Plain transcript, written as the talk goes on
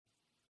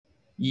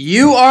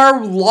You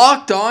are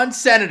Locked On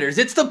Senators.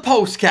 It's the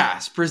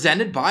postcast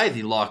presented by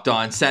the Locked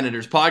On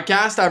Senators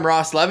podcast. I'm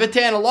Ross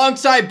Levitan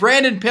alongside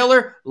Brandon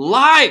Pillar,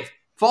 live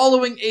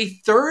following a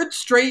third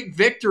straight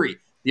victory.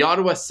 The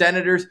Ottawa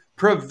Senators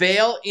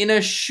prevail in a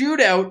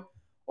shootout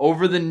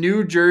over the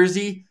New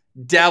Jersey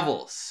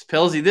Devils.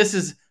 Pillsy, this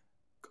is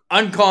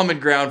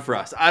uncommon ground for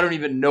us. I don't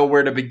even know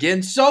where to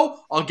begin, so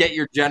I'll get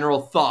your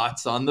general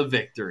thoughts on the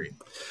victory.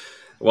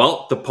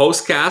 Well, the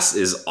postcast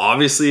is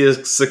obviously a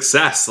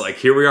success. Like,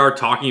 here we are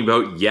talking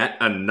about yet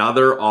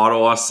another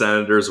Ottawa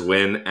Senators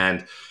win,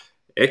 and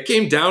it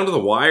came down to the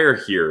wire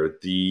here.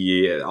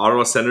 The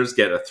Ottawa Senators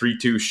get a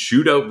 3-2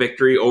 shootout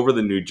victory over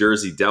the New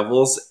Jersey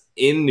Devils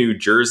in New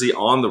Jersey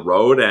on the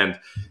road, and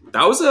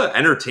that was an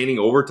entertaining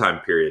overtime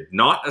period.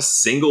 Not a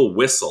single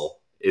whistle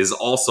is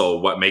also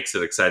what makes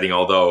it exciting.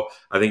 Although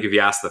I think if you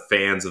ask the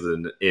fans of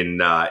in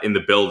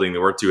the building, they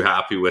weren't too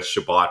happy with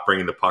Chabot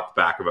bringing the puck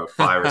back about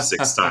 5 or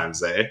 6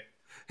 times.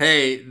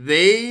 Hey,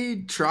 they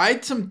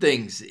tried some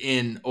things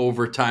in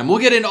overtime. We'll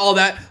get into all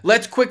that.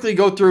 Let's quickly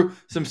go through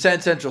some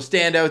Sens Central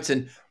standouts,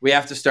 and we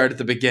have to start at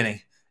the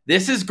beginning.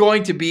 This is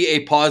going to be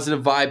a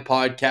positive vibe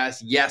podcast.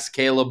 Yes,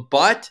 Caleb,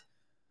 but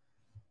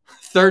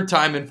third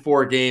time in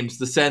 4 games,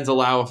 the Sens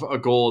allow a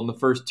goal in the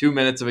first 2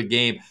 minutes of a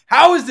game.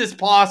 How is this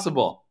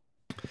possible?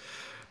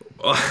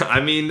 I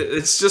mean,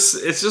 it's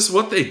just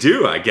what they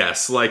do, I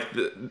guess. Like,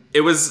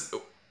 there was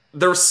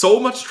so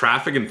much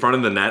traffic in front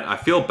of the net. I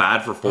feel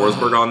bad for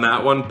Forsberg on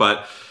that one,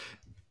 but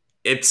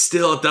it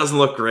doesn't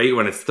look great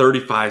when it's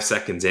 35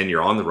 seconds in,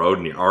 you're on the road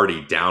and you're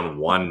already down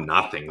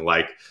 1-0.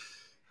 Like,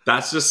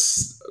 that's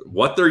just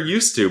what they're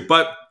used to.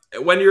 But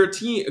when you're a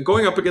team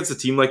going up against a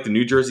team like the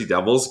New Jersey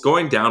Devils,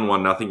 going down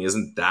 1-0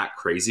 isn't that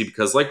crazy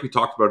because, like we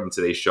talked about in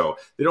today's show,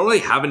 they don't really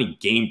have any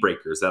game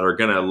breakers that are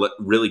going to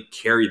really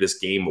carry this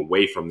game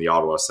away from the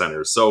Ottawa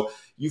Senators. So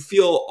you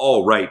feel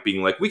all right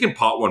being like, we can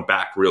pot one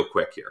back real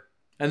quick here.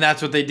 And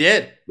that's what they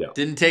did. Yeah.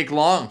 Didn't take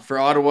long for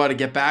Ottawa to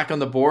get back on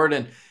the board.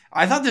 And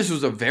I thought this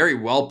was a very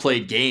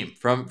well-played game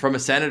from a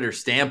Senator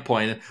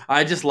standpoint. And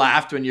I just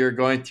laughed when you were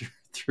going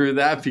through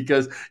that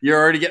because you're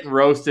already getting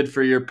roasted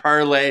for your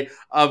parlay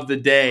of the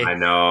day. I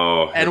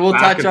know. And we'll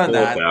touch on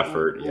that.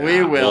 Effort. Yeah,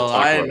 we will. We'll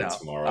talk I about know. it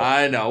tomorrow.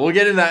 I know. We'll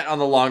get into that on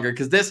the longer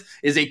because this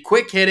is a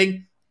quick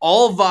hitting,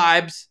 all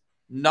vibes,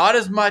 not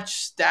as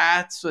much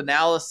stats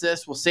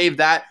analysis. We'll save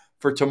that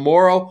for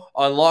tomorrow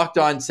on Locked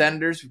On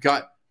Senators. We've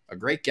got a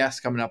great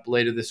guest coming up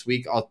later this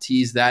week. I'll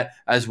tease that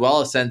as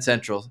well as Sens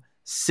Central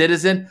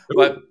Citizen. Ooh.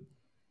 But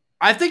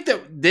I think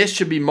that this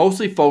should be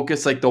mostly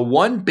focused like the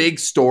one big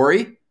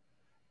story.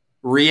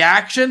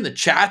 Reaction. The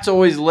chat's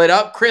always lit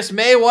up. Chris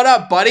May, what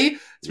up, buddy?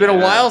 It's been a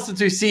while since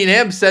we've seen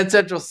him. Sens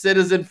Central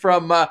Citizen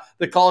from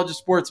the College of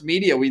Sports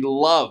Media. We'd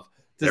love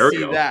to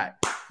see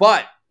that.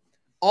 But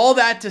all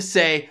that to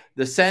say,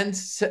 the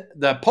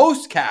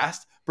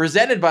postcast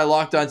presented by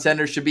Locked On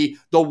Senators should be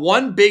the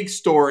one big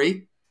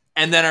story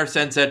and then our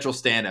Sens Central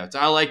standouts.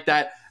 I like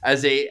that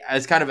as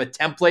kind of a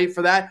template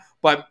for that.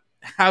 But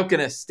how can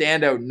a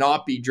standout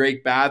not be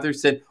Drake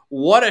Batherson?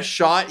 What a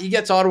shot. He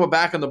gets Ottawa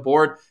back on the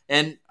board.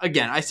 And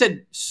again, I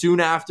said soon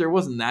after. It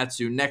wasn't that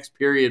soon, next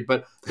period.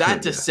 But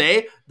that to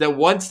say that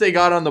once they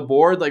got on the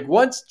board, like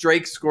once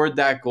Drake scored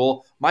that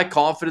goal, my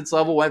confidence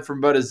level went from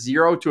about a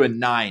 0 to a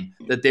 9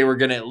 that they were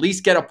going to at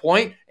least get a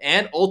point.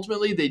 And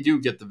ultimately, they do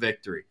get the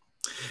victory.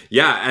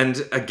 Yeah,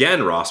 and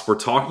again, Ross, we're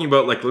talking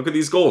about, like, look at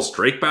these goals.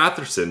 Drake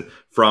Batherson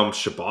from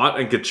Chabot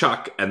and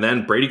Tkachuk, and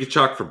then Brady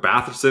Tkachuk for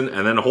Batherson,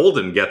 and then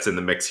Holden gets in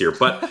the mix here.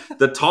 But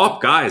the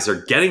top guys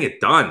are getting it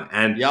done.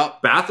 And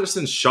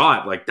Batherson's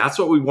shot, like, that's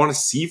what we want to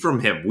see from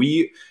him.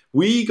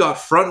 We got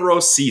front row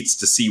seats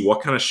to see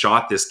what kind of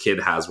shot this kid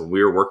has when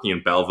we were working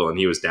in Belleville and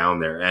he was down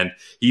there. And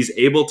he's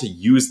able to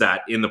use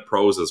that in the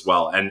pros as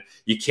well. And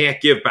you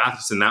can't give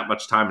Batherson that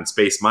much time and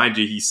space. Mind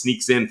you, he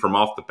sneaks in from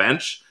off the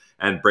bench,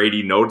 and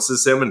Brady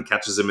notices him and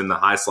catches him in the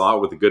high slot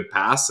with a good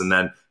pass, and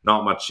then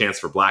not much chance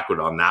for Blackwood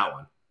on that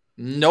one.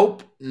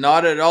 Nope,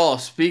 not at all.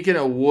 Speaking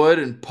of wood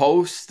and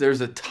posts,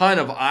 there's a ton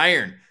of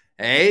iron.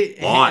 Hey,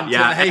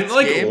 yeah, and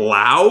like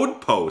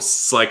loud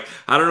posts. Like,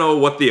 I don't know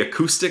what the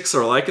acoustics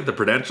are like at the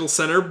Prudential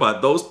Center,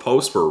 but those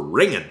posts were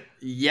ringing.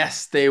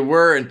 Yes, they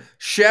were. And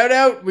shout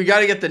out, we got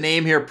to get the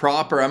name here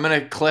proper. I'm going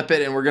to clip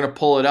it and we're going to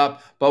pull it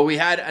up. But we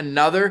had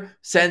another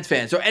Sens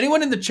fan. So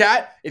anyone in the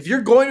chat, if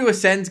you're going to a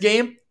Sens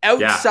game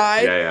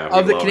outside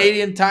of the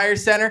Canadian Tire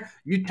Center,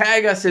 you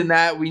tag us in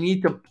that. We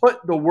need to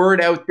put the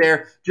word out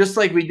there, just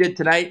like we did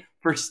tonight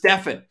for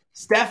Stefan.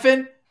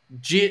 Stefan,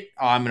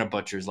 I'm going to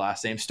butcher his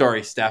last name.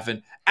 Sorry,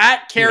 Stefan.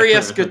 At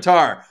Carius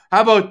Guitar.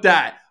 How about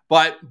that?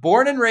 But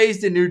born and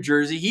raised in New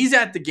Jersey, he's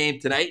at the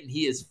game tonight and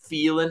he is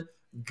feeling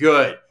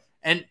good.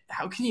 And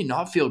how can you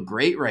not feel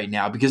great right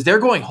now? Because they're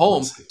going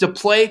home to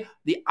play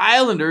the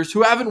Islanders,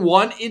 who haven't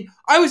won in...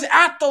 I was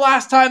at the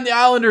last time the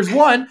Islanders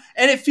won,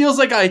 and it feels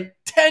like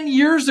 10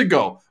 years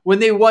ago when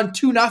they won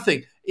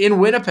 2-0 in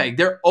Winnipeg.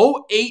 They're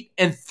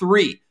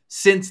 0-8-3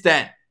 since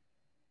then.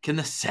 Can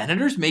the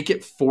Senators make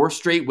it 4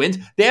 straight wins?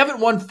 They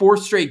haven't won 4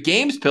 straight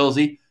games,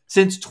 Pilsy,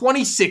 since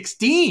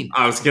 2016.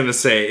 I was going to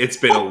say it's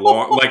been a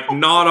long, like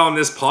not on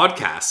this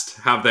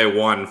podcast have they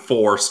won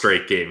 4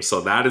 straight games.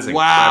 So that is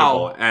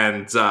incredible. Wow.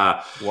 And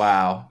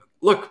Wow.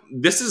 look,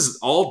 this is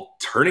all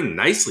turning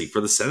nicely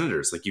for the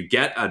Senators. Like you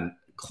get a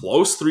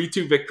close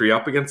 3-2 victory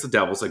up against the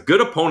Devils, a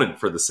good opponent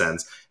for the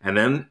Sens. And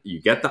then you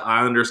get the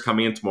Islanders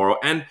coming in tomorrow.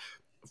 And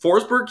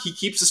Forsberg, he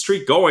keeps the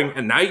streak going,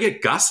 and now you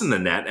get Gus in the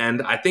net,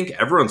 and I think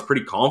everyone's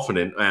pretty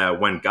confident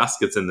when Gus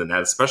gets in the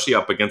net, especially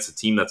up against a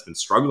team that's been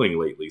struggling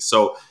lately.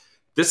 So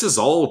this is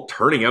all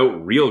turning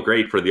out real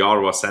great for the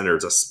Ottawa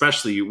Senators,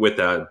 especially with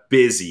a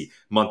busy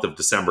month of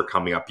December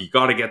coming up. You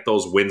got to get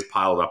those wins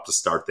piled up to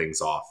start things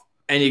off.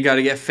 And you got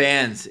to get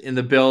fans in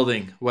the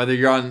building, whether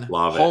you're on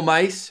home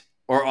ice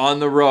or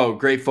on the road.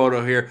 Great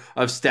photo here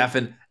of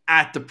Stefan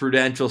at the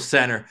Prudential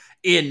Center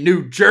in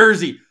New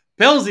Jersey.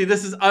 Pilsy,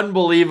 this is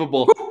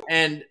unbelievable.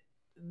 And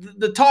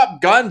the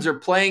top guns are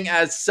playing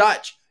as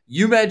such.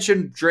 You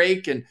mentioned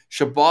Drake and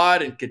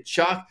Shabbat and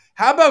Tkachuk.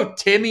 How about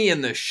Timmy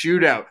in the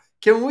shootout?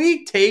 Can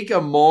we take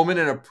a moment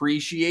and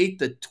appreciate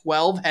the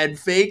 12 head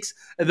fakes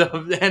and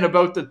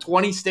about the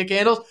 20 stick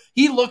handles?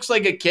 He looks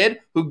like a kid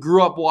who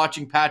grew up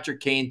watching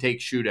Patrick Kane take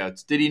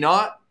shootouts. Did he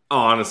not?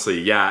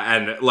 Honestly, yeah.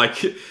 And like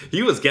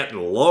he was getting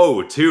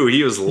low too.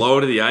 He was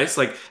low to the ice.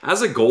 Like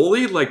as a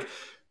goalie, like,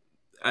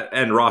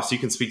 and Ross, you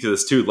can speak to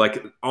this too,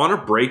 like on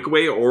a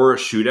breakaway or a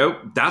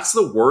shootout, that's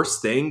the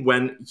worst thing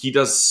when he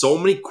does so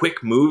many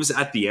quick moves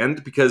at the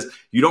end because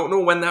you don't know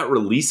when that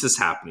release is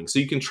happening. So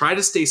you can try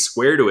to stay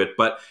square to it,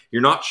 but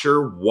you're not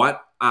sure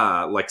what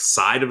like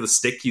side of the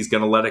stick he's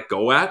going to let it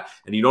go at,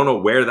 and you don't know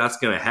where that's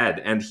going to head.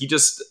 And he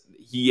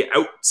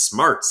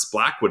outsmarts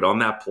Blackwood on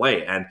that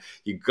play, and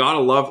you gotta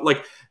love,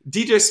 like,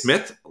 DJ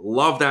Smith,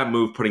 love that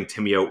move putting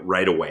Timmy out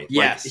right away.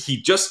 Yes. Like,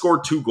 he just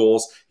scored 2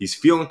 goals. He's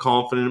feeling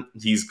confident.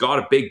 He's got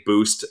a big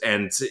boost,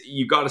 and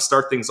you got to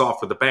start things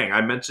off with a bang. I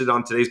mentioned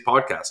on today's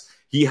podcast,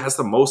 he has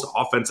the most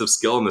offensive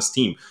skill in this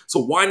team.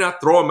 So why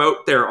not throw him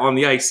out there on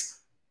the ice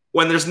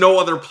when there's no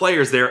other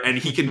players there and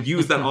he can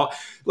use that?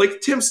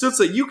 Like Tim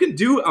Stützle, you can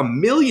do a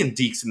million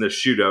dekes in this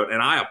shootout,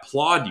 and I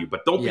applaud you,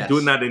 but don't be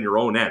doing that in your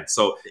own end.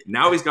 So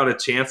now he's got a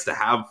chance to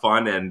have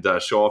fun and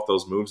show off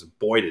those moves. And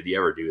boy, did he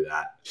ever do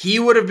that. He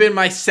would have been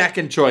my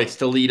second choice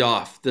to lead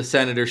off the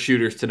Senator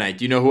shooters tonight.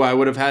 Do you know who I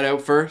would have had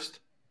out first?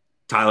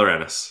 Tyler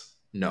Ennis.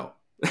 No.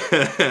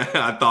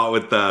 I thought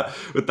with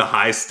the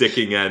high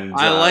sticking and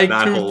I like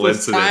that whole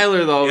incident.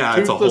 Tyler though. Yeah,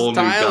 it's a whole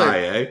Tyler. New guy,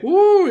 eh?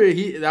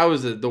 Woo, that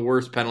was the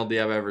worst penalty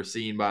I've ever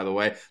seen. By the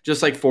way,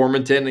 just like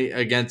Formanton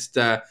against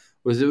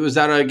was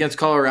that against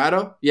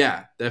Colorado?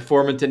 Yeah, that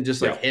Formanton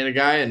just hit a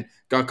guy and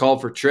got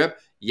called for trip.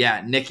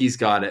 Yeah, Nicky's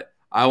got it.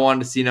 I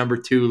wanted to see number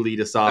 2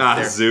 lead us off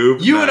there.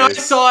 Zub, you and I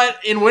saw it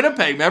in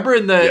Winnipeg. Remember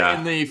in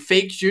the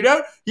fake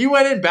shootout? He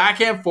went in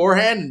backhand,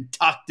 forehand, and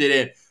tucked it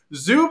in.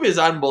 Zub is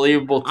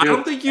unbelievable too. I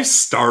don't think you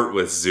start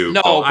with Zub.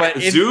 No, but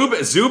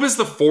Zub is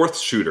the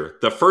 4th shooter.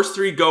 The first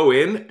 3 go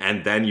in,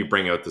 and then you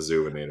bring out the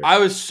Zubinator. I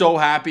was so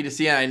happy to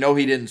see it. I know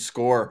he didn't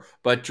score,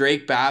 but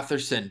Drake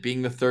Batherson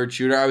being the 3rd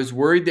shooter, I was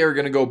worried they were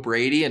going to go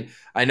Brady, and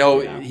I know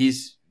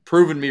he's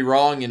proven me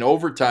wrong in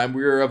overtime.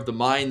 We were of the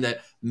mind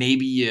that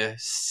maybe you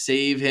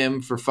save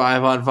him for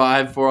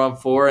 5-on-5,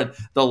 4-on-4, and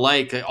the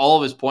like. All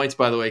of his points,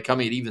 by the way,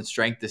 coming at even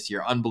strength this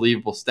year.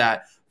 Unbelievable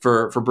stat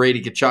for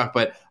Brady Tkachuk,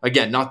 but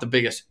again, not the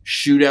biggest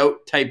shootout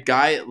type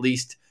guy, at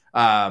least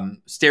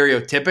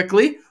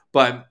stereotypically.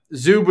 But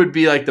Zub would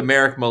be like the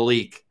Merrick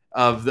Malik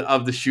of the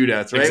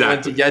shootouts, right? Exactly.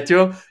 Once you get to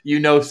him, you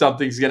know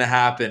something's going to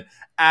happen.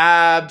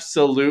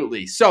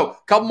 Absolutely. So, a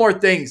couple more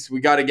things we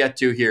got to get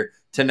to here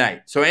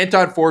tonight. So,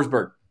 Anton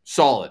Forsberg,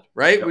 solid,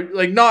 right?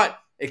 Yep.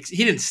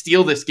 He didn't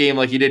steal this game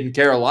like he did in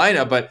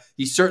Carolina, but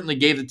he certainly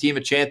gave the team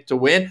a chance to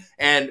win.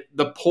 And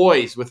the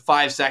poise with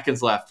 5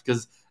 seconds left,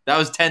 because that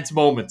was tense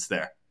moments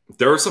there.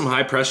 There was some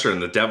high pressure,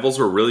 and the Devils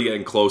were really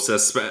getting close,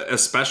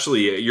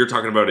 especially you're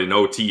talking about in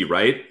OT,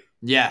 right?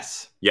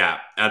 Yes. Yeah,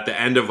 at the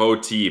end of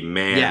OT,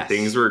 man,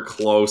 things were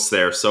close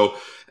there. So,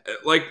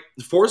 like,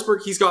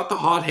 Forsberg, he's got the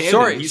hot hand.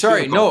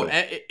 Sorry. No,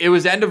 it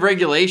was end of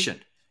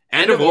regulation.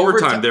 End of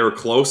overtime, they were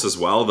close as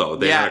well, though.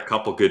 They had a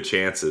couple good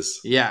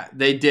chances. Yeah,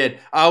 they did.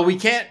 We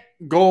can't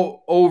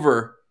go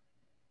over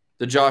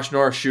the Josh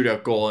Norris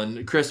shootout goal.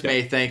 And Chris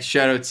May, thanks.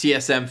 Shout out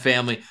CSM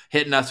family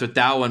hitting us with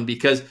that one,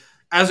 because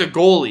as a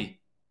goalie,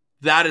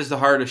 that is the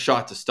hardest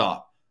shot to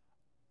stop.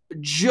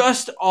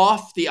 Just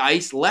off the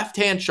ice,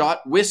 left-hand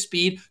shot with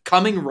speed,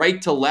 coming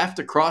right to left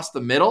across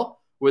the middle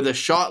with a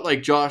shot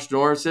like Josh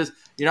Norris's,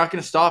 you're not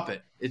going to stop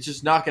it. It's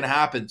just not going to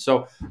happen.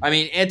 So, I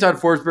mean, Anton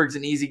Forsberg's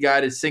an easy guy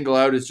to single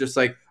out. It's just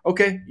like,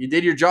 okay, you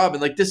did your job.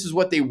 And, like, this is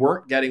what they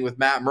weren't getting with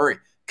Matt Murray.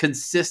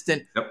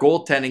 Consistent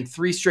goaltending,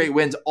 3 straight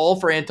wins, all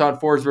for Anton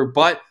Forsberg.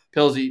 But,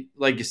 Pilsy,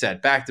 like you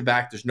said,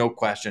 back-to-back, there's no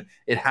question.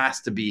 It has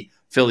to be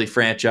Philly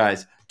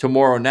franchise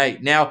tomorrow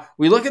night. Now,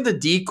 we look at the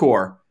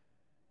D-core,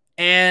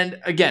 and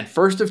again,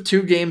 first of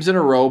 2 games in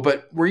a row,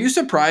 but were you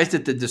surprised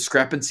at the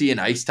discrepancy in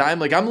ice time?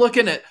 Like, I'm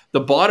looking at the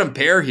bottom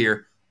pair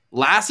here.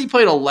 Lassie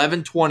played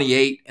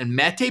 11:28 and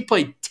Mete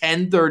played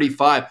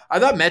 10:35. I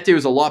thought Mete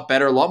was a lot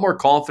better, a lot more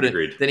confident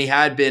Agreed. than he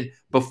had been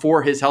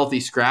before his healthy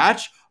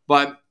scratch.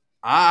 But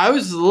I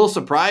was a little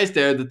surprised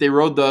there that they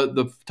rode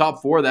the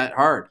top four that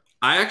hard.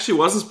 I actually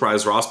wasn't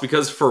surprised, Ross,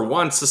 because for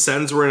once the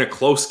Sens were in a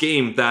close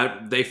game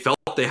that they felt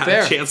they had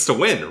a chance to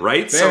win,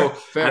 right? So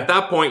at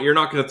that point, you're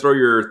not going to throw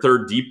your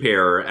third D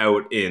pair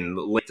out in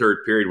late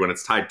third period when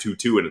it's tied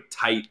 2-2 in a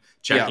tight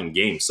checking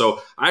game.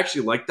 So I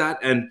actually like that.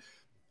 And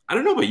I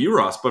don't know about you,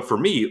 Ross, but for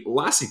me,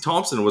 Lassie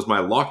Thompson was my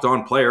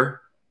locked-on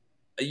player.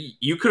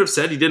 You could have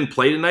said he didn't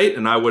play tonight,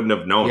 and I wouldn't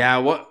have known.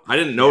 Yeah, I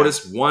didn't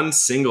notice one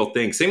single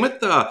thing. Same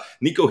with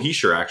Nico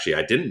Hischier, actually.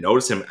 I didn't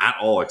notice him at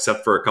all,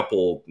 except for a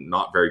couple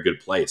not very good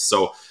plays.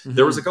 So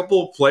there was a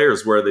couple of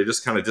players where they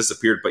just kind of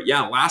disappeared. But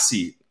yeah,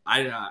 Lassie,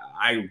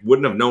 I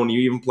wouldn't have known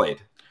you even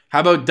played. How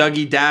about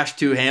Dougie Dash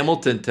to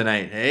Hamilton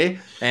tonight, hey?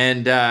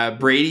 And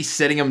Brady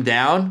sitting him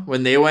down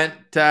when they went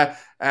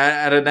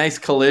at a nice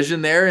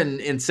collision there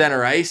in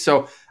center ice.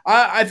 So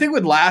I think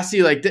with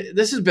Lassie, like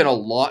this has been a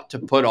lot to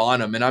put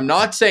on him. And I'm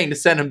not saying to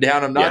send him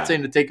down. I'm not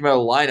saying to take him out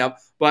of the lineup.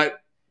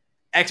 But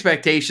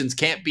expectations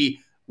can't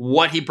be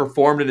what he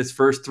performed in his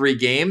first 3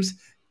 games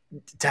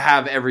to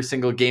have every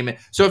single game.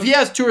 So if he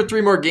has 2 or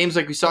 3 more games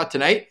like we saw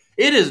tonight,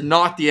 it is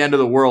not the end of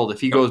the world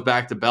if he goes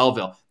back to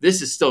Belleville.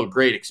 This is still a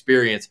great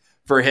experience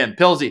for him.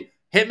 Pilsy,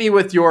 hit me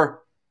with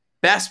your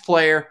best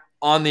player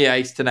on the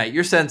ice tonight.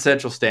 Your Sens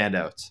Central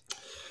standouts.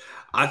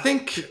 I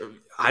think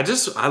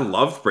I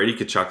love Brady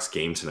Tkachuk's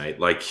game tonight.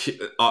 Like,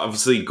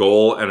 obviously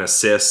goal and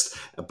assist,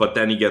 but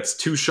then he gets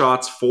 2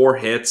 shots, 4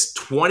 hits,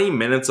 20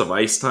 minutes of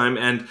ice time,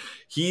 and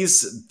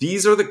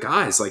these are the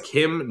guys like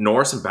him,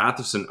 Norris and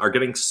Batherson are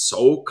getting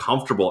so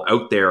comfortable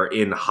out there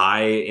in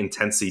high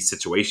intensity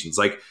situations.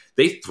 Like,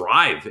 they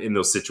thrive in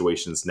those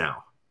situations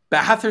now.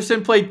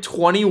 Batherson played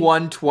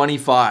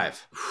 21-25.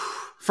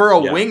 For a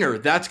winger,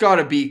 that's got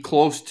to be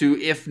close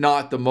to, if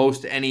not the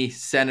most any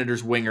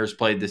Senators wingers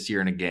played this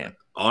year in a game.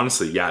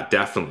 Honestly, yeah,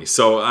 definitely.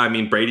 So, I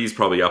mean, Brady's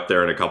probably up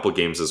there in a couple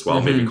games as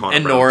well. Maybe Connor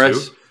and Brown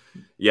Norris. Too.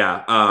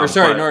 Yeah.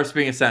 Norris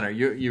being a center.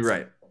 You're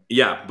right.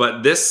 Yeah,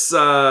 but this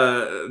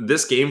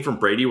game from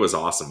Brady was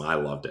awesome. I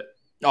loved it.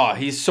 Oh,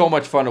 he's so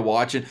much fun to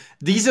watch. And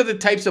these are the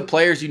types of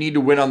players you need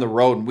to win on the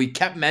road. And we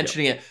kept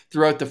mentioning it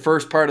throughout the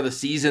first part of the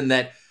season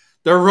that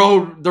the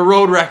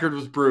road record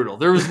was brutal.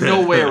 There was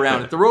no way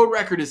around it. The road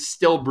record is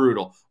still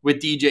brutal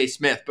with DJ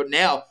Smith. But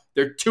now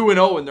they're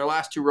 2-0 in their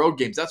last 2 road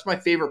games. That's my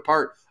favorite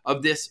part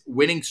of this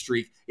winning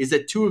streak, is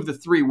that 2 of the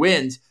 3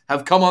 wins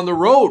have come on the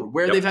road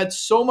where they've had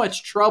so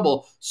much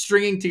trouble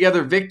stringing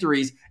together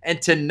victories.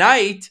 And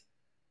tonight,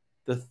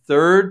 the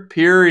third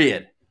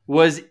period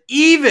was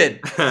even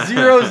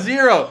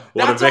 0-0.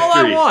 That's all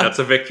I want. That's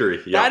a victory.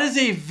 Yep. That is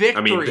a victory.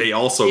 I mean, they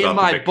also got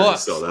the victory,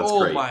 books. So that's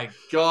great. Oh my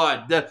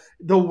God.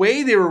 The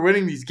way they were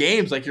winning these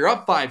games, like you're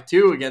up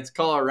 5-2 against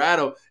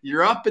Colorado,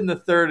 you're up in the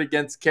third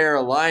against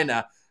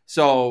Carolina.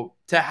 So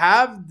to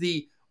have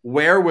the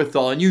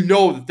wherewithal, and you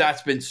know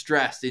that's been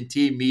stressed in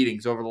team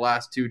meetings over the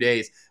last 2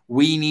 days,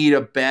 we need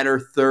a better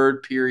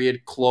third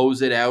period,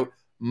 close it out,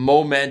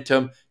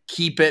 momentum,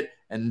 keep it,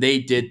 and they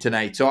did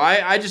tonight. So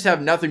I just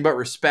have nothing but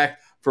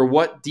respect for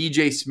what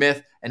DJ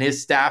Smith and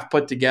his staff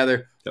put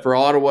together for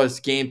Ottawa's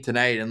game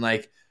tonight. And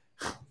like,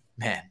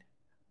 man,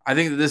 I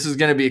think that this is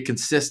going to be a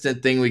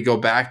consistent thing we go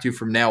back to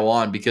from now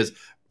on because,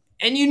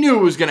 and you knew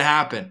it was going to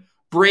happen.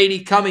 Brady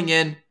coming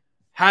in,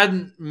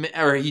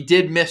 he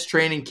did miss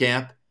training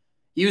camp.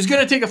 He was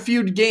going to take a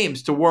few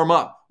games to warm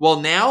up. Well,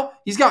 now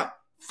he's got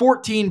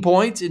 14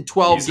 points in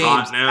 12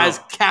 games as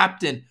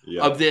captain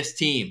of this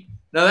team.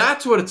 Now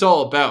that's what it's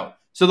all about.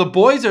 So the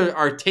boys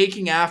are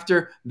taking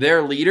after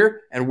their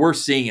leader, and we're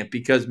seeing it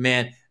because,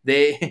 man,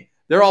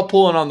 they're all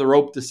pulling on the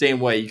rope the same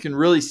way. You can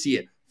really see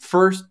it.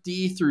 First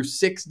D through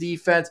 6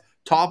 defense,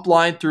 top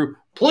line through,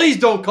 please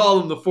don't call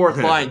him the fourth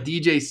line.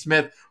 DJ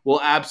Smith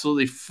will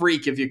absolutely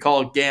freak if you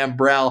call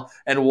Gambrell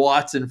and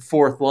Watson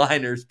fourth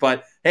liners.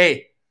 But,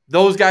 hey,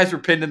 those guys were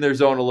pinned in their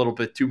zone a little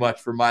bit too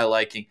much for my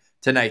liking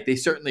tonight. They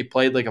certainly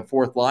played like a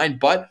fourth line,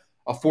 but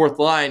a fourth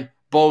line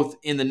both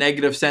in the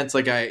negative sense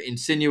like I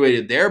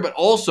insinuated there, but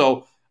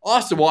also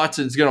Austin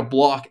Watson's going to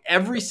block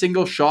every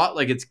single shot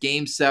like it's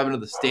Game 7 of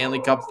the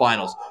Stanley Cup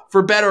Finals.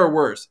 For better or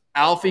worse,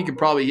 Alfie could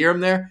probably hear him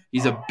there.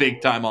 He's a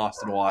big-time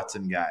Austin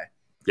Watson guy.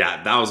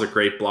 Yeah, that was a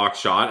great block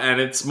shot. And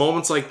it's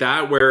moments like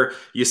that where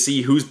you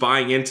see who's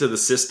buying into the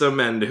system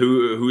and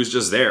who's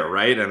just there,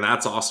 right? And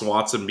that's Austin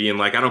Watson being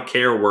like, I don't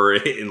care we're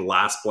in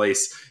last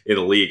place in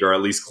the league or at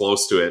least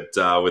close to it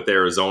with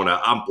Arizona.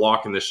 I'm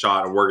blocking this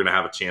shot and we're going to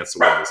have a chance to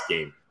win this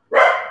game.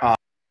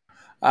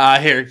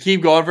 Here,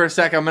 keep going for a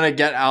sec. I'm going to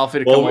get Alfie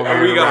to come over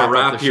here. We got to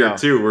wrap here,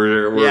 too.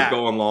 We're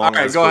going long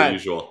as per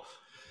usual.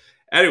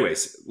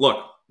 Anyways,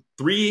 look,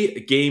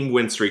 3-game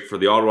win streak for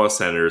the Ottawa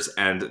Senators,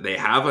 and they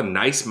have a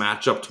nice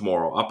matchup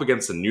tomorrow up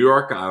against the New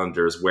York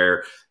Islanders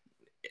where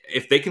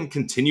if they can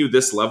continue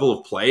this level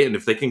of play and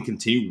if they can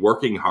continue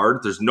working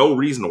hard, there's no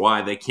reason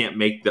why they can't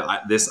make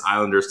this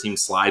Islanders team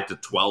slide to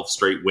 12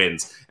 straight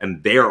wins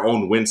and their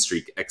own win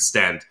streak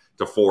extend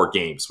to 4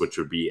 games, which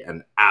would be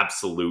an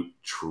absolute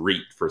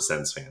treat for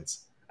Sens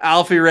fans.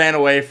 Alfie ran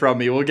away from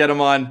me. We'll get him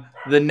on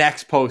the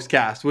next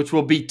postcast, which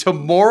will be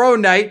tomorrow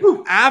night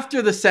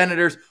after the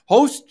Senators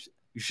host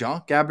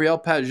Jean-Gabriel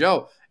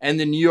Pageau and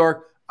the New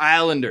York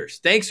Islanders.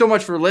 Thanks so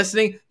much for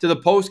listening to the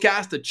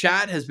postcast. The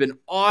chat has been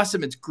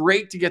awesome. It's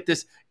great to get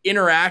this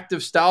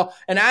interactive style.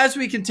 And as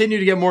we continue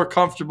to get more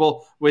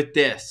comfortable with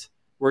this,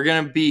 we're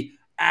going to be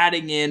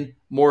adding in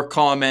more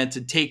comments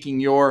and taking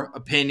your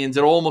opinions.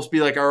 It'll almost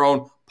be like our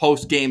own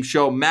post-game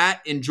show.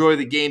 Matt, enjoy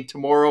the game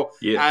tomorrow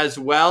as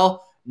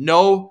well.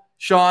 No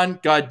Sean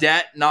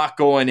Gaudette not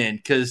going in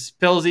because,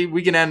 Pilsy,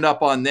 we can end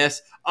up on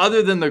this.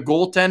 Other than the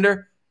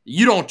goaltender,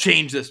 you don't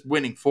change this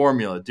winning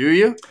formula, do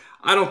you?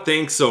 I don't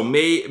think so.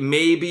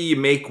 Maybe you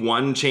make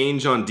one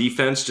change on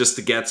defense just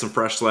to get some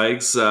fresh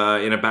legs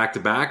in a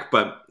back-to-back.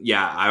 But,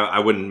 yeah, I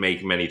wouldn't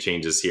make many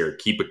changes here.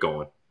 Keep it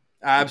going.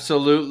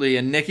 Absolutely.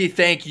 And, Nikki,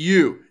 thank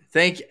you.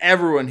 Thank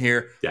everyone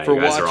here for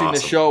watching the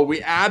show.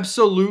 We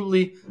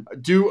absolutely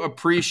do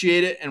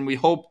appreciate it, and we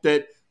hope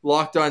that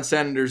Locked On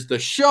Senators, the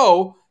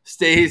show,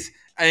 stays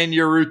in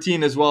your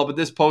routine as well. But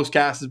this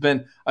postcast has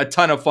been a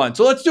ton of fun.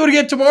 So let's do it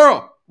again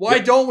tomorrow. Why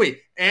don't we?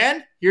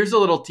 And here's a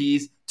little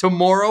tease.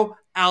 Tomorrow,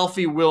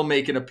 Alfie will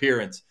make an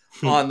appearance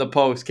on the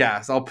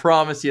postcast. I'll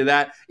promise you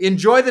that.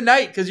 Enjoy the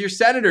night because your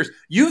Senators,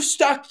 you've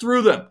stuck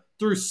through them,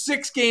 through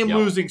 6-game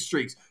losing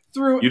streaks,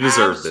 through you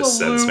deserve this,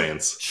 Sens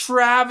fans.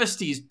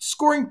 Travesties,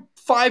 scoring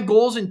 5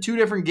 goals in 2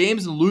 different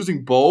games and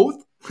losing both.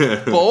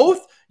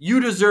 You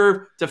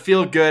deserve to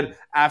feel good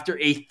after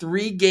a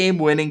 3-game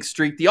winning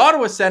streak. The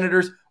Ottawa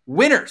Senators,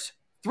 winners,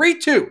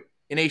 3-2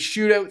 in a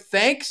shootout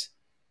thanks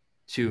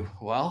to,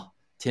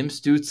 Tim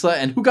Stützle.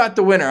 And who got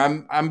the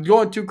winner? I'm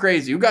going too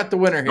crazy. Who got the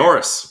winner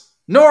here?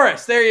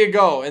 Norris, there you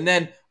go. And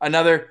then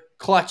another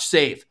clutch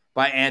save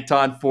by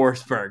Anton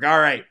Forsberg. All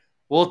right,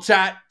 we'll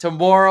chat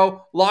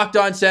tomorrow. Locked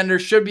On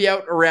Senators should be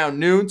out around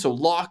noon, so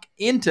lock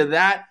into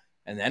that.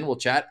 And then we'll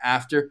chat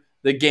after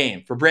the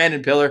game. For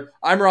Brandon Pillar,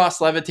 I'm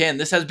Ross Levitan.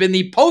 This has been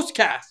the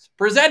postcast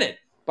presented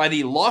by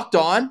the Locked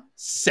On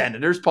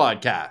Senators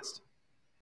podcast.